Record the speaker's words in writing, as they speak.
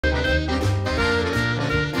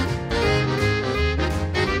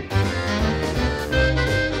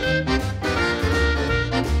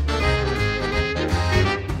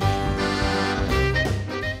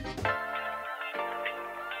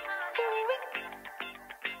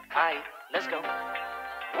Alright, let's go. Alright,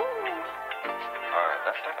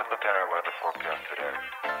 let's take a look at our weather forecast today.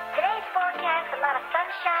 Today's forecast, a lot of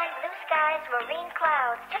sunshine, blue skies, marine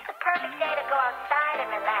clouds. Just a perfect day to go outside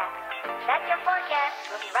and relax. That's your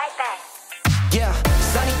forecast. We'll be right back. Yeah,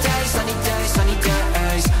 sunny days, sunny days, sunny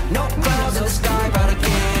days. No clouds in the sky, but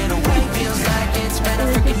again, away feels like it's been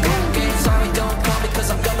a freaking decade. Sorry, don't call me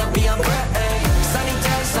cause I'm gonna be on break.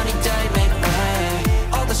 Sunny day, make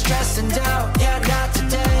way. All the stress and doubt, yeah, not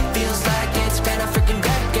today. Feels like it's been a freaking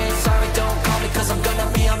decade. Sorry, don't call me cause I'm gonna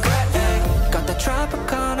be on break. Got the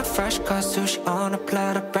Tropicana, fresh cut sushi on a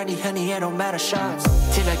platter. Brandy, honey, it don't matter, shots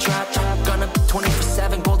till I drop. Gonna be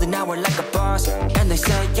 24/7, golden hour like a boss. And they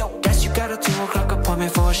say, yo, guess you got a 2 o'clock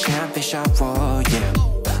appointment for a champagne shot, whoa, yeah.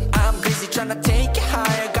 I'm busy trying to take you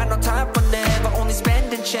higher. Got no time for never, only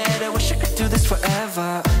spending cheddar. Wish I could do this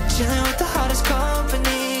forever. Chilling with the hottest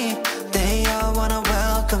company. They all wanna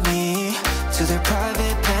welcome me to their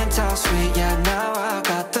private penthouse suite. Yeah, now I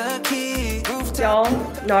got the key. Y'all,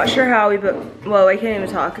 not sure how we, whoa, I can't even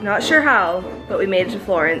talk. Not sure how, but we made it to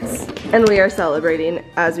Florence. And we are celebrating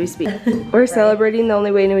as we speak. We're celebrating the only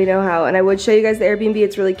way we know how. And I would show you guys the Airbnb,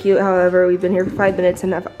 it's really cute. However, we've been here for 5 minutes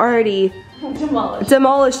and have already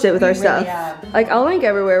demolished it with our stuff. Like, I'll link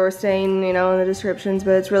everywhere we're staying, you know, in the descriptions,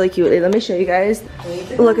 but it's really cute. Let me show you guys.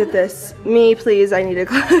 Look at this. Me, please, I need a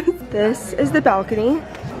glass. This is the balcony,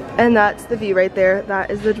 and that's the view right there. That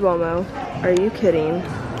is the Duomo. Are you kidding?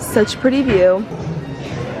 Such a pretty view.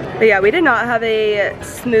 But yeah, we did not have a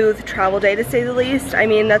smooth travel day, to say the least. I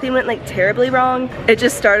mean, nothing went like terribly wrong. It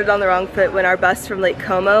just started on the wrong foot when our bus from Lake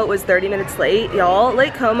Como was 30 minutes late. Y'all,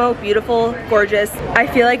 Lake Como, beautiful, gorgeous. I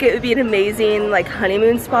feel like it would be an amazing like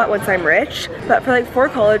honeymoon spot once I'm rich. But for like 4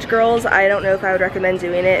 college girls, I don't know if I would recommend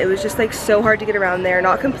doing it. It was just like so hard to get around there.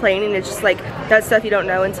 Not complaining, it's just like that stuff you don't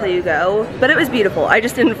know until you go. But it was beautiful. I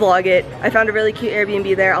just didn't vlog it. I found a really cute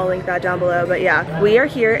Airbnb there. I'll link that down below. But yeah, we are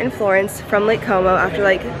here in Florence from Lake Como after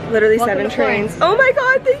like literally 7 trains. Oh my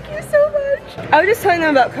god, thank you so much. I was just telling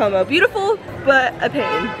them about Como. Beautiful, but a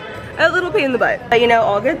pain. A little pain in the butt. But you know,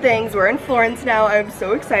 all good things. We're in Florence now. I'm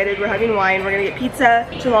so excited. We're having wine. We're gonna get pizza,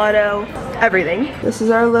 gelato, everything. This is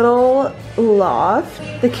our little loft.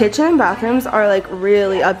 The kitchen and bathrooms are like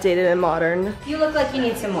really updated and modern. You look like you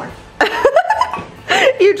need some more.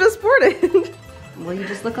 You just poured it. Well, you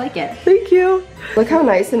just look like it. Thank you. Look how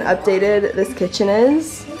nice and updated this kitchen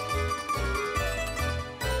is.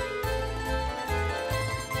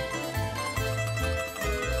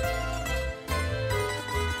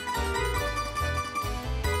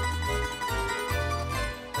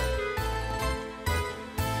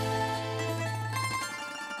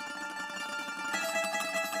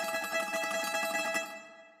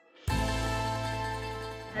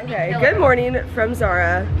 Okay, good morning from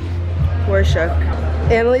Zara. We're shook.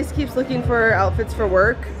 Annalise keeps looking for outfits for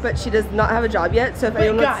work, but she does not have a job yet, so if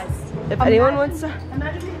anyone wants to...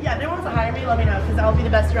 Imagine, yeah, if anyone wants to hire me, let me know, because I'll be the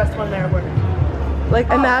best dressed one there at work. Like,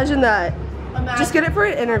 imagine that. Imagine. Just get it for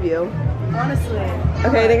an interview. Honestly.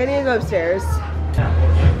 Okay, I think I need to go upstairs.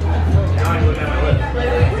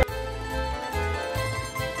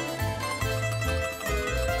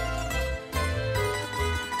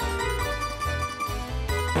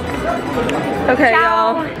 Okay,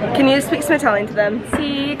 y'all. Can you speak some Italian to them?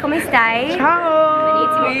 Si, come stai?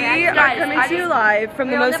 Ciao! We are coming to you live from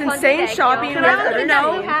the most insane shopping we've ever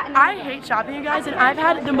known. I hate shopping, you guys, and I've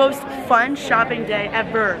had the most fun shopping day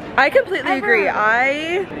ever. I completely agree.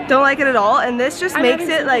 I don't like it at all, and this just makes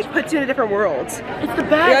it like puts you in a different world. It's the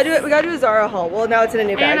best. We gotta do a Zara haul. Well, now it's in a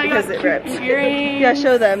new bag because it ripped. Earrings. Yeah,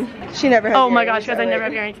 show them. She never had. Oh my gosh, guys, I never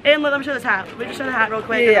have earrings. And let me show this hat. We just show the hat real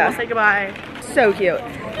quick. Yeah. And we'll say goodbye. So cute.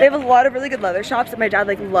 They have a lot of really good leather shops, and my dad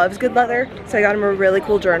like loves good leather, so I got him a really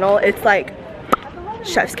cool journal. It's like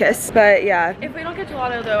chef's kiss, but yeah. If we don't get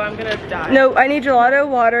gelato though, I'm gonna die. No, I need gelato,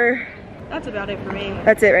 water. That's about it for me.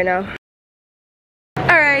 That's it right now. All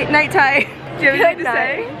right, night tie. Do you have anything to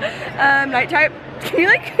say? Night tie. Can you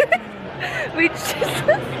like? We just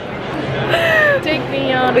take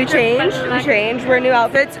me on. We changed. We're in new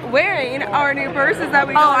outfits, wearing our new purses that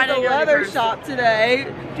we got at the leather shop today.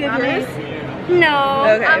 Do you have yours? No.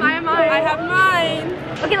 Okay. I have mine.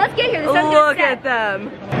 Okay, let's get here. Look at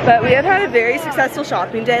them. But we have had a very successful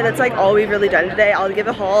shopping day. That's like all we've really done today. I'll give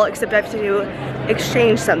a haul, except I have to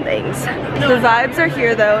exchange some things. The vibes are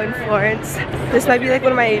here though in Florence. This might be like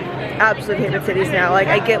one of my absolute favorite cities now. Like,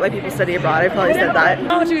 I get why people study abroad. I probably said that.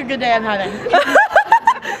 How much of a good day I'm having.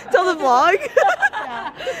 Tell the vlog.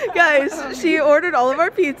 Guys, she ordered all of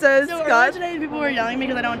our pizzas. So earlier today, people were yelling at me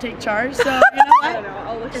because I don't take charge. So you know what?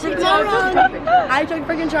 I took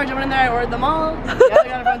freaking charge. I went in there, I ordered them all. I got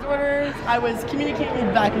everyone's orders. I was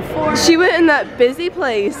communicating back and forth. She went in that busy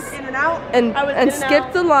place In and out. and I was in and skipped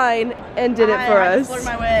out. the line and did it for I us. explored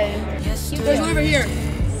my way. There's one over here.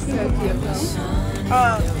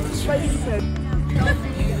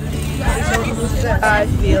 I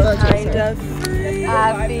feel kind of.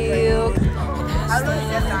 I feel. I really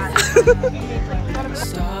did that.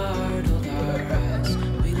 Startled our eyes,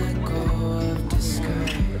 we let go of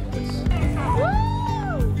disguise.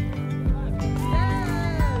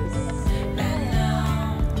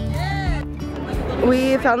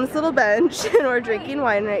 We found this little bench and we're drinking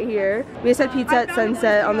wine right here. We just had pizza at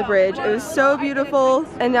Sunset on the bridge. It was so beautiful.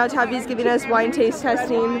 And now Tabby's giving us wine taste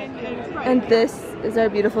testing. And this is our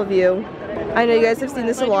beautiful view. I know you guys have seen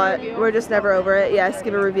this a lot. We're just never over it. Yes,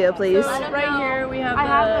 give a review, please. Right here we have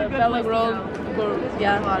the Bella Grove.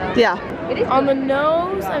 Yeah. Yeah. On the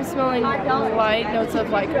nose, I'm smelling light notes of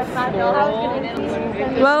like floral.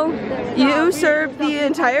 Well, you served the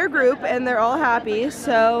entire group and they're all happy,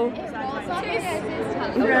 so.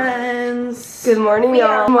 Friends. Good morning,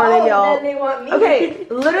 y'all. Good morning, y'all. Okay,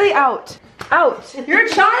 literally out. Out. You're a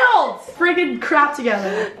child! Freaking crap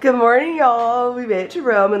together. Good morning, y'all. We made it to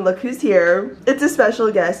Rome and look who's here. It's a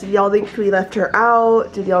special guest. Did y'all think we left her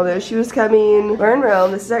out? Did y'all know she was coming? We're in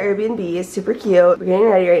Rome. This is our Airbnb. It's super cute. We're getting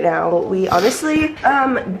ready right now. We honestly,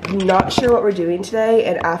 not sure what we're doing today,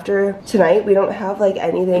 and after tonight, we don't have like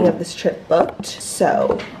anything of this trip booked.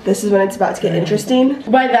 So this is when it's about to get interesting.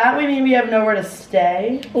 By that we mean we have nowhere to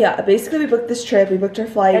stay. Yeah, basically we booked this trip. We booked our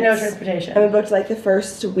flights. And no transportation. And we booked like the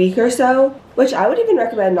first week or so, which I would even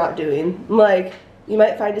recommend not doing. Like, you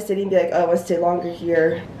might find a city and be like, oh, I want to stay longer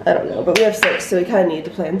here. I don't know, but we have 6, so we kind of need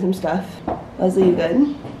to plan some stuff. Leslie, you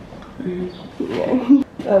good? Yeah.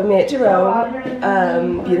 We made it to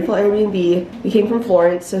Rome. Beautiful Airbnb. We came from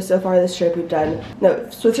Florence, so far this trip we've done,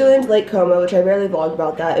 Switzerland, Lake Como, which I barely vlogged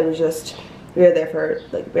about that. It was just, we were there for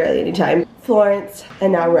like barely any time. Florence,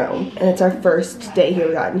 and now Rome. And it's our first day here.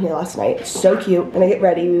 We got in here last night. It's so cute. And I get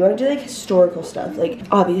ready. We want to do like historical stuff, like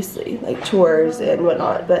obviously like tours and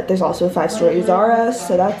whatnot, but there's also a 5-story Zara,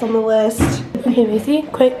 so that's on the list. Okay, Macy,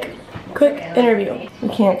 quick interview. We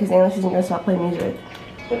can't because Annalise isn't gonna stop playing music.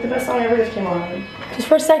 What the best song ever just came on? Just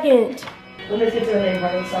for a second. Let's get to the main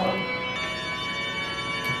part of the song.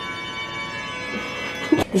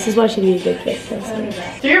 This is why she'd be a good kid.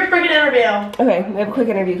 Do your freaking interview. Okay, we have a quick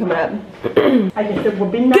interview coming up.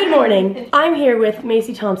 Good morning. I'm here with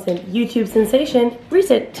Macy Thompson, YouTube sensation,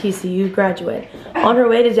 recent TCU graduate, on her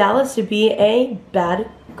way to Dallas to be a bad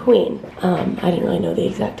queen. I didn't really know the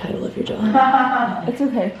exact title of your job. It's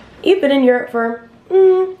okay. You've been in Europe for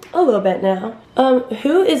a little bit now.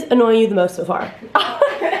 Who is annoying you the most so far?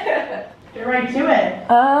 Get right to it.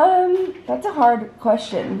 That's a hard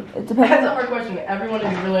question. It depends. That's a hard question. Everyone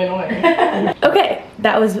is really annoying. Okay,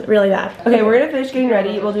 that was really bad. Okay, we're gonna finish getting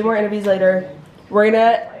ready. We'll do more interviews later. We're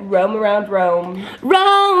gonna roam around Rome.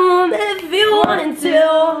 Rome if you wanted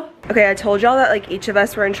to. Okay, I told y'all that like each of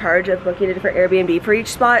us were in charge of booking a different Airbnb for each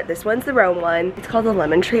spot. This one's the Rome one. It's called the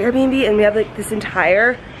Lemon Tree Airbnb, and we have like this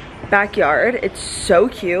entire backyard. It's so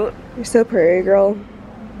cute. You're so prairie girl.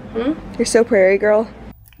 You're so prairie girl.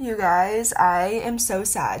 You guys, I am so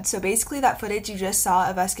sad. So basically that footage you just saw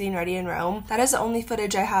of us getting ready in Rome, that is the only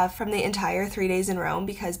footage I have from the entire 3 days in Rome,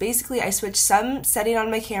 because basically I switched some setting on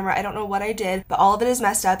my camera. I don't know what I did, but all of it is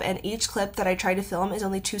messed up, and each clip that I tried to film is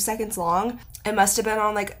only 2 seconds long. It must have been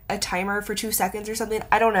on like a timer for 2 seconds or something.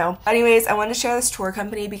 I don't know. Anyways, I wanted to share this tour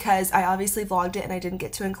company because I obviously vlogged it and I didn't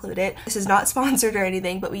get to include it. This is not sponsored or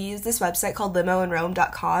anything, but we used this website called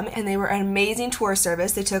limoinrome.com, and they were an amazing tour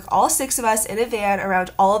service. They took all 6 of us in a van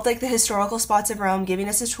around all of like the historical spots of Rome, giving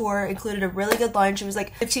us a tour, included a really good lunch. It was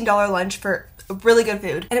like $15 lunch for really good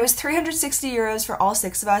food, and it was 360 euros for all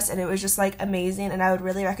 6 of us, and it was just like amazing, and I would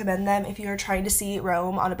really recommend them if you're trying to see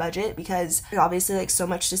Rome on a budget, because there's obviously like so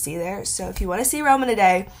much to see there. So if you want to see Rome in a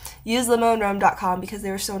day, use limoinrome.com because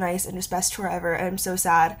they were so nice and just best tour ever. And I'm so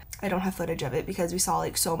sad I don't have footage of it because we saw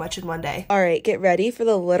like so much in one day. All right, get ready for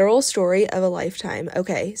the literal story of a lifetime.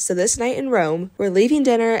 Okay, so this night in Rome, we're leaving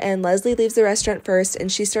dinner and Leslie leaves the restaurant first,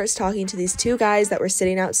 and she starts talking to these 2 guys that were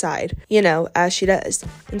sitting outside, you know, as she does.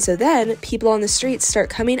 And so then people on the streets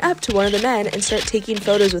start coming up to one of the men and start taking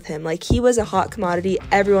photos with him. Like he was a hot commodity.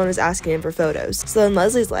 Everyone was asking him for photos. So then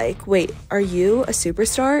Leslie's like, wait, are you a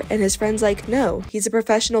superstar? And his friend's like, no, he's a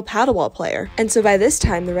professional paddleball player. And so by this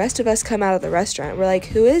time, the rest of us come out of the restaurant. We're like,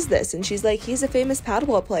 who is this? And she's like, he's a famous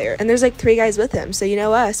paddleball player. And there's like 3 guys with him. So you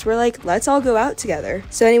know us, we're like, let's all go out together.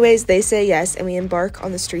 So anyways, they say yes, and we embark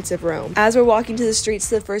on the streets of Rome. As we're walking to the streets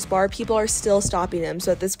to the first bar, people are still stopping him.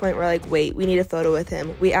 So at this point, we're like, wait, we need a photo with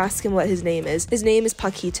him. We ask him what his name is. His name is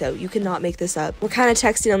Paquito. You cannot make this up. We're kind of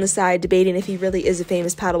texting on the side, debating if he really is a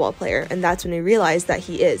famous paddleball player. And that's when we realize that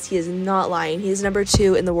he is. He is not lying. He is number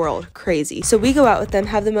 2 in the world. Crazy. So we go out with them,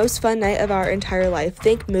 have the most fun night of our entire life.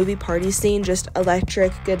 Think movie party scene, just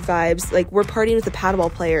electric, good vibes. Like, we're partying with a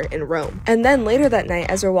paddleball player in Rome. And then later that night,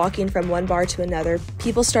 as we're walking from one bar to another,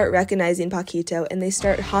 people start recognizing Paquito, and they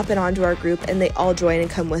start hopping onto our group, and they all join and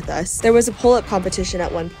come with us. There was a pull-up competition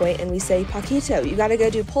at one point, and we say, Paquito, you gotta go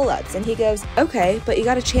do pull-ups. And he goes, okay, but you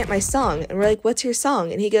gotta chant my song. And we're like, what's your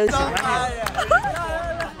song? And he goes,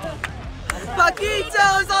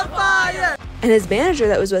 Paquito's on fire! And his manager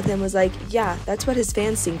that was with him was like, yeah, that's what his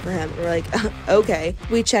fans sing for him. And we're like, okay.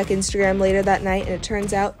 We check Instagram later that night, and it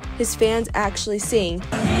turns out his fans actually sing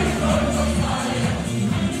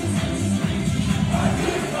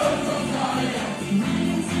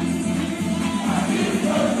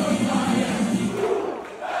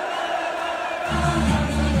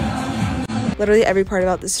literally every part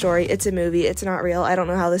about this story. It's a movie. It's not real. I don't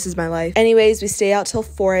know how this is my life. Anyways, we stay out till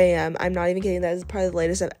 4 a.m. I'm not even kidding. That is probably the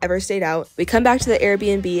latest I've ever stayed out. We come back to the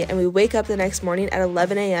Airbnb, and we wake up the next morning at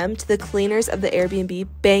 11 a.m. to the cleaners of the Airbnb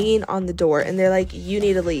banging on the door, and they're like, you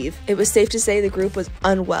need to leave. It was safe to say the group was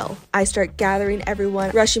unwell. I start gathering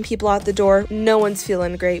everyone, rushing people out the door. No one's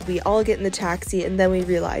feeling great. We all get in the taxi, and then we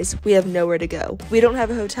realize we have nowhere to go. We don't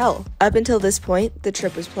have a hotel. Up until this point, the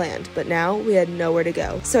trip was planned, but now we had nowhere to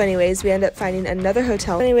go. So anyways, we end up finding another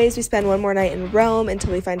hotel. Anyways, we spend one more night in Rome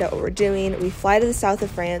until we find out what we're doing. We fly to the south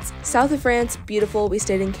of France. South of France, beautiful. We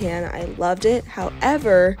stayed in Cannes. I loved it.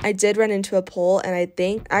 However, I did run into a pole, and I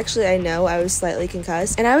know I was slightly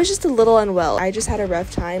concussed, and I was just a little unwell. I just had a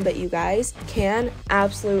rough time, but you guys, Cannes,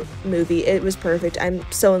 absolute movie. It was perfect. I'm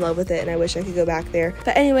so in love with it, and I wish I could go back there.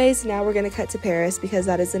 But anyways, now we're gonna cut to Paris because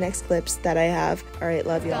that is the next clips that I have. All right,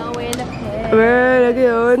 love y'all. We're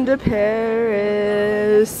going to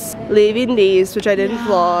Paris. Leaving Nice, which I didn't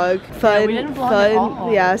vlog. Fun, we didn't vlog at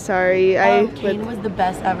all. Yeah, sorry. Cannes was the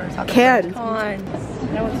best ever. Cannes.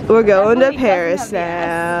 We're going to Paris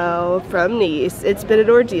now from Nice. It's been an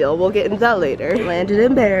ordeal. We'll get into that later. Landed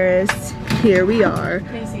in Paris. Here we are.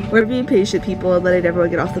 Macy. We're being patient, people, and letting everyone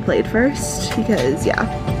get off the plane first because, yeah.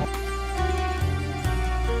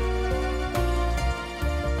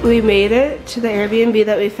 We made it to the Airbnb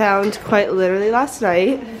that we found quite literally last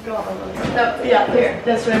night. Yeah, here.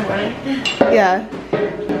 That's what I'm wearing. Yeah.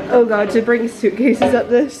 Oh god, to bring suitcases up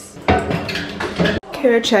this. Okay,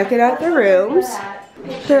 we're checking out the rooms.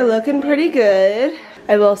 They're looking pretty good.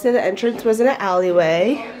 I will say the entrance was in an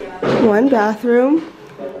alleyway. 1 bathroom.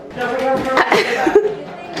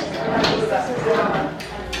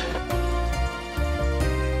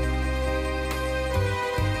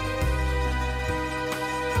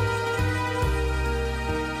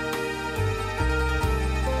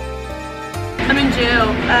 I'm in jail.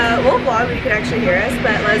 We'll vlog when you can actually hear us,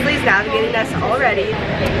 but Leslie's navigating us already.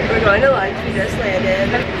 We're going to lunch. We just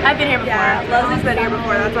landed. I've been here before. Yeah, Leslie's been here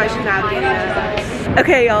before. That's why she's navigating us.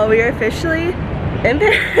 Okay, y'all, we are officially in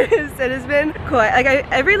Paris. It has been quite, like,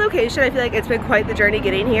 every location, I feel like it's been quite the journey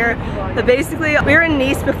getting here. But basically, we were in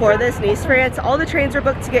Nice before this, Nice, France. All the trains were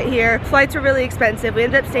booked to get here. Flights were really expensive. We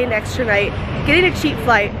ended up staying an extra night, getting a cheap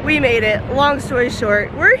flight. We made it. Long story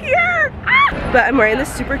short, we're here. But I'm wearing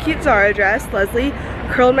this super cute Zara dress. Leslie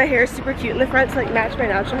curled my hair super cute in the front to like match my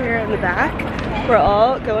natural hair in the back. We're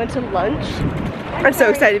all going to lunch. I'm so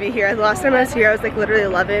excited to be here. The last time I was here, I was like literally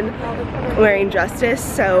 11 wearing Justice,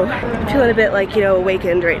 so I'm feeling a bit like, you know,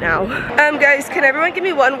 awakened right now. Guys, can everyone give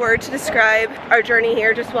me one word to describe our journey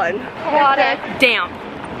here? Just one. Chaotic. Damn.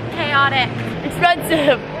 Chaotic.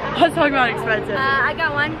 Expensive. I was talking about expensive. I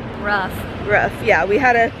got one. Rough. Rough. Yeah, we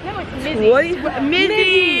had a... Mizzy.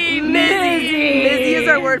 Mizzy is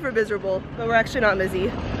our word for miserable, but we're actually not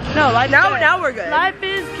Mizzy. No, life now, now we're good. Life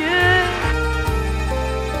is good.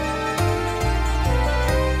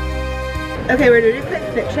 Okay, we're doing a quick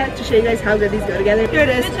fit check to show you guys how good these go together. Here it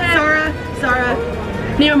is. Zara.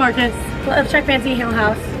 Neiman Marcus. Let's check Fancy Hill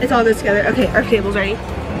House. It's all goes together. Okay, our table's ready.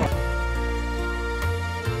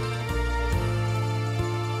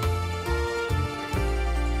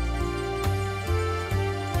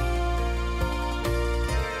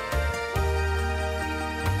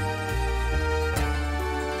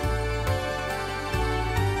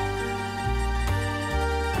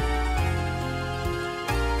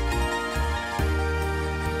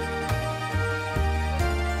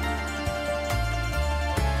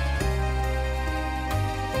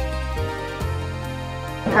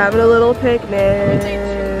 Having a little picnic.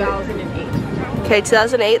 2008. Okay,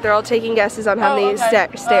 2008. They're all taking guesses on how many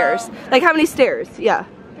stairs. Like how many stairs? Yeah.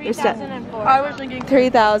 3,004. I was thinking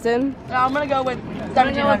 3,000. I'm gonna go with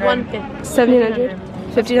 1,700. 1,700.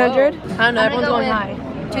 1,500. I don't know. Everyone's going high.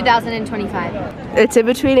 2,025. It's in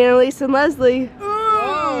between Annalise and Leslie.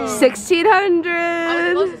 1,600.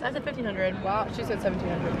 I said 1,500. Wow, she said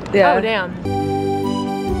 1,700. Yeah. Oh, damn.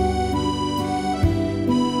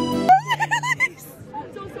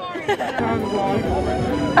 I'm so sorry.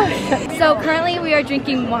 So currently we are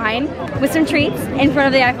drinking wine with some treats in front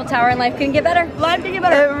of the Eiffel Tower, and life couldn't get better. Life can get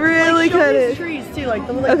better. It really Show could. these trees too, like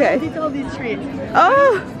the Okay. detail of these trees.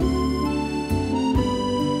 Oh.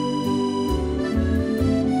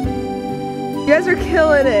 You guys are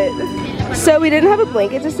killing it. So we didn't have a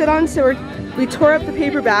blanket to sit on, so we tore up the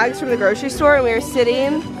paper bags from the grocery store and we were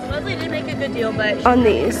sitting Leslie did make a good deal, but on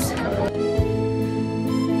these.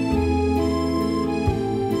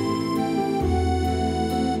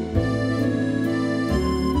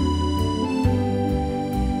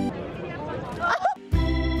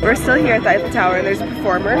 We're still here at the Eiffel Tower and there's a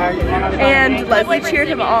performer and Leslie cheered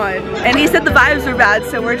him on and he said the vibes were bad,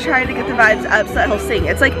 so we're trying to get the vibes up so that he'll sing.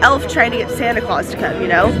 It's like Elf trying to get Santa Claus to come, you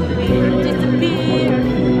know?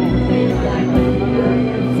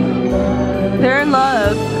 They're in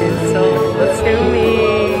love. And so let's do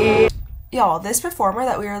me. Y'all, this performer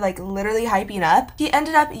that we were like literally hyping up, he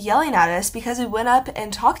ended up yelling at us because we went up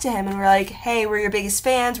and talked to him and we're like, hey, we're your biggest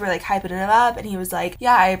fans. We're like hyping him up. And he was like,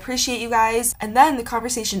 yeah, I appreciate you guys. And then the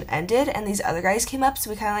conversation ended and these other guys came up.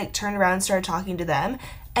 So we kind of like turned around and started talking to them.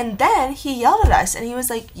 And then he yelled at us and he was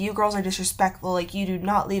like, you girls are disrespectful. Like, you do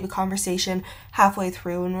not leave a conversation halfway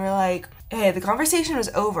through. And we're like, hey, the conversation was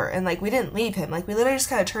over. And like, we didn't leave him. Like, we literally just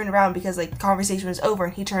kind of turned around because like the conversation was over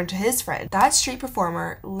and he turned to his friend. That street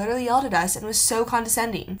performer literally yelled at us and was so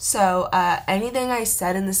condescending. So anything I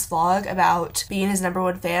said in this vlog about being his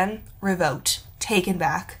 #1 fan, revoked, taken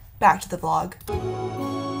back to the vlog.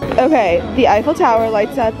 Okay, the Eiffel Tower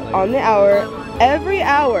lights up on the hour. Every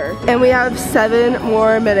hour, and we have 7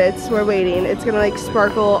 more minutes. We're waiting. It's gonna like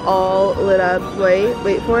sparkle all lit up. Wait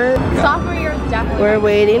for it. Sophomore year is definitely. We're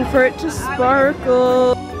waiting for it to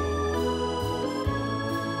sparkle.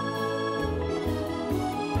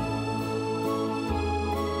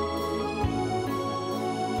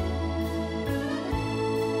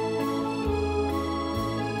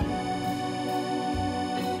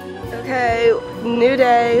 Okay, new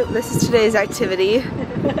day. This is today's activity.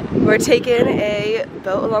 We're taking a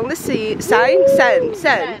boat along the sea. Send.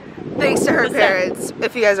 Thanks to her parents.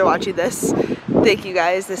 If you guys are watching this, thank you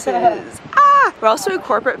guys. This is we're also in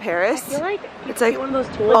corporate Paris. I feel like It's like one of those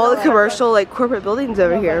toys all the commercial like corporate buildings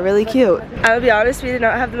over here. Really cute. I would be honest, we did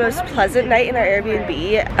not have the most pleasant night in our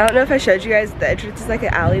Airbnb. I don't know if I showed you guys, the entrance is like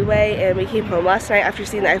an alleyway, and we came home last night after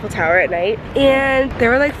seeing the Eiffel Tower at night, and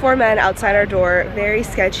there were like 4 men outside our door. Very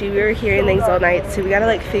sketchy. We were hearing things all night, so we gotta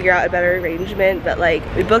like figure out a better arrangement, but like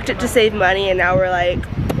we booked it to save money and now we're like,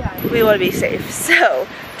 we want to be safe. So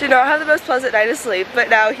did not have the most pleasant night of sleep, but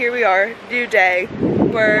now here we are, new day.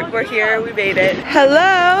 We're here, we made it.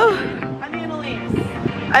 Hello! I'm Annalise.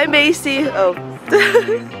 I'm Macy. Oh.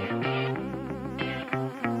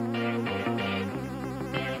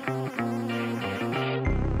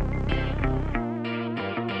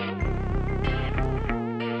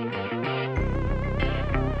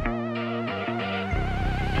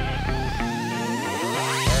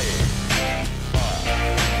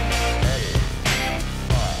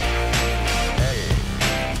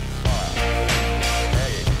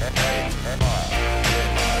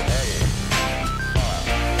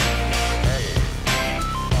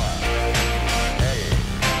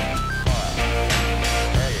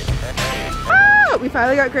 We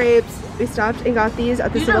finally got grapes. We stopped and got these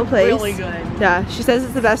at this little place. Really good. Yeah, she says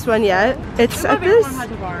it's the best one yet. It's at this,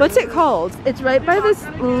 what's it called? It's right by this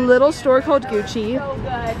little store called Gucci.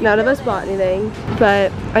 None of us bought anything,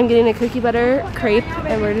 but I'm getting a cookie butter crepe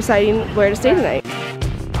and we're deciding where to stay tonight.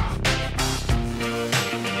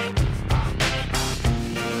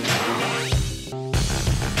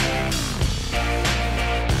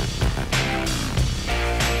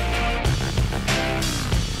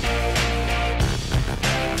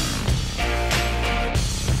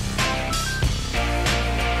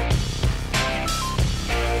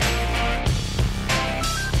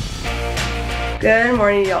 Good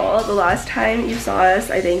morning, y'all. The last time you saw us,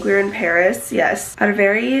 I think we were in Paris. Yes, at a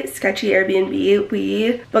very sketchy Airbnb.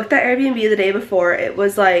 We booked that Airbnb the day before. It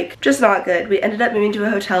was like just not good. We ended up moving to a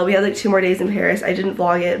hotel. We had like 2 more days in Paris. I didn't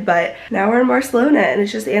vlog it, but now we're in Barcelona and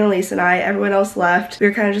it's just Annalise and I. Everyone else left. We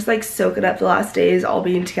were kind of just like soaking up the last days all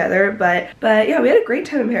being together, but yeah, we had a great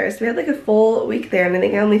time in Paris. We had like a full week there and I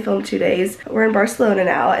think I only filmed 2 days. We're in Barcelona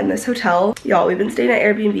now in this hotel. Y'all, we've been staying at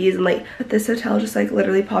Airbnbs and like this hotel just like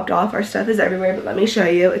literally popped off. Our stuff is everywhere, but let me show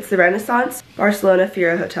you. It's the Renaissance Barcelona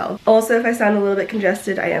Fira Hotel. Also, if I sound a little bit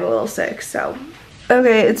congested, I am a little sick, so.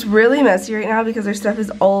 Okay, it's really messy right now because our stuff is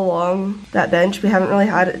all along that bench. We haven't really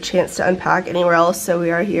had a chance to unpack anywhere else, so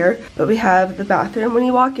we are here. But we have the bathroom when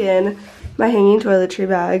you walk in, my hanging toiletry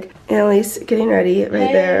bag, Annalise getting ready right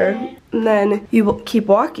there. And then you keep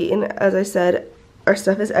walking, as I said, our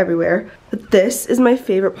stuff is everywhere. But this is my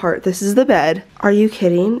favorite part. This is the bed. Are you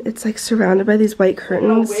kidding? It's like surrounded by these white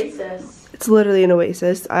curtains. An oasis. It's literally an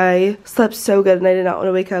oasis. I slept so good and I did not want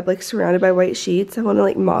to wake up like surrounded by white sheets. I want to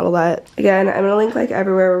like model that. Again, I'm gonna link like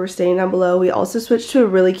everywhere where we're staying down below. We also switched to a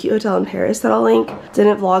really cute hotel in Paris that I'll link.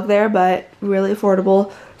 Didn't vlog there, but really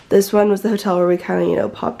affordable. This one was the hotel where we kind of, you know,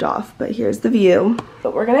 popped off, but here's the view.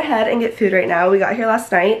 But we're gonna head and get food right now. We got here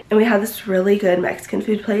last night and we had this really good Mexican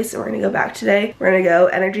food place and we're gonna go back today. We're gonna go,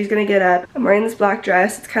 energy's gonna get up. I'm wearing this black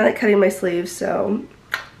dress. It's kind of like cutting my sleeves, so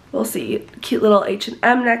we'll see. Cute little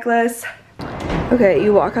H&M necklace. Okay,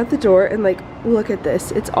 you walk out the door and like, look at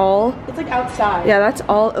this. It's like outside. Yeah, that's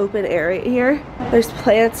all open air right here. There's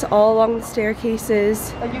plants all along the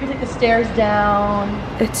staircases. Like you can take the stairs down.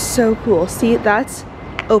 It's so cool. See, that's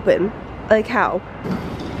open. Like how?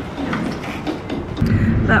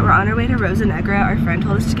 But we're on our way to Rosa Negra. Our friend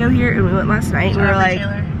told us to go here and we went last night. We were like,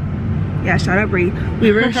 yeah, shout out Brie.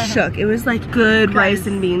 We were shook. It was like good rice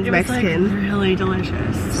and beans Mexican. Like really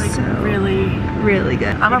delicious. Like so, really, really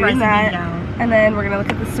good. I'm a rice and bean now. And then we're gonna look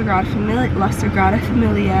at the La Sagrada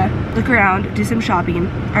Familia, look around, do some shopping.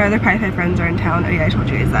 Our other Pi Phi friends are in town. Oh yeah, I told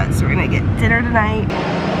you guys that. So we're gonna get dinner tonight.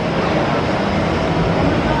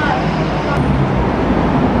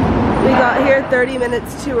 We got here 30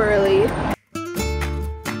 minutes too early.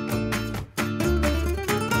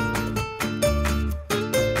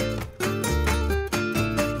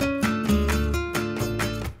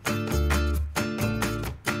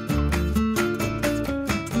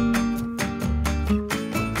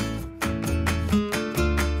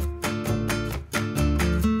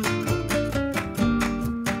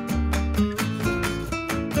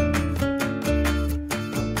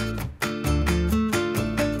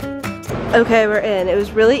 Okay, we're in. It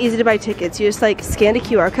was really easy to buy tickets. You just like scanned a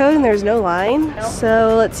QR code and there's no line. Nope.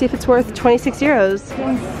 So let's see if it's worth 26 euros.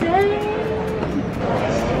 Insane.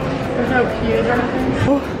 There's no queues or anything.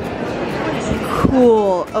 Oh,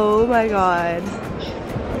 cool. Oh my god.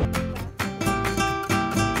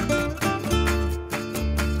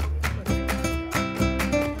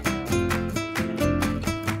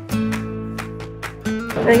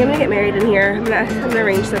 I think I'm gonna get married in here. I'm gonna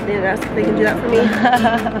arrange something and ask if they can do that for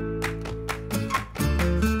me.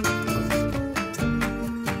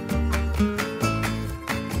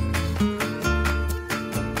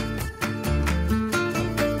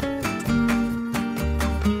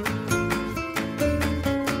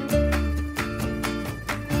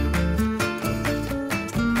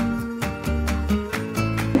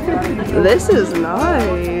 This is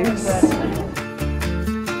nice.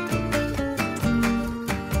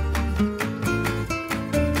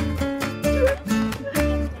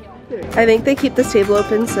 I think they keep this table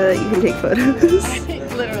open so that you can take photos.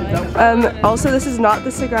 Literally. Also, this is not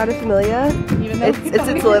the Sagrada Familia.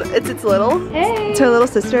 It's its little. Hey. It's her little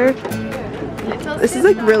sister. This is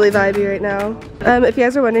like really vibey right now. If you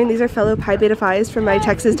guys are wondering, these are fellow Pi Beta Phis from my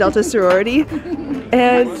Texas Delta sorority.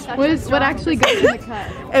 And what actually goes in the cut?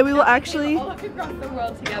 And we will actually walk across the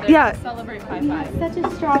world together to celebrate Pi Phi. Such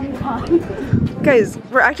a strong bond. Guys,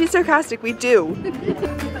 we're actually sarcastic. We do.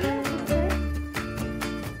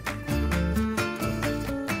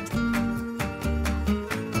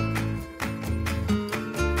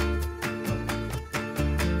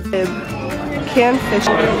 Canned fish.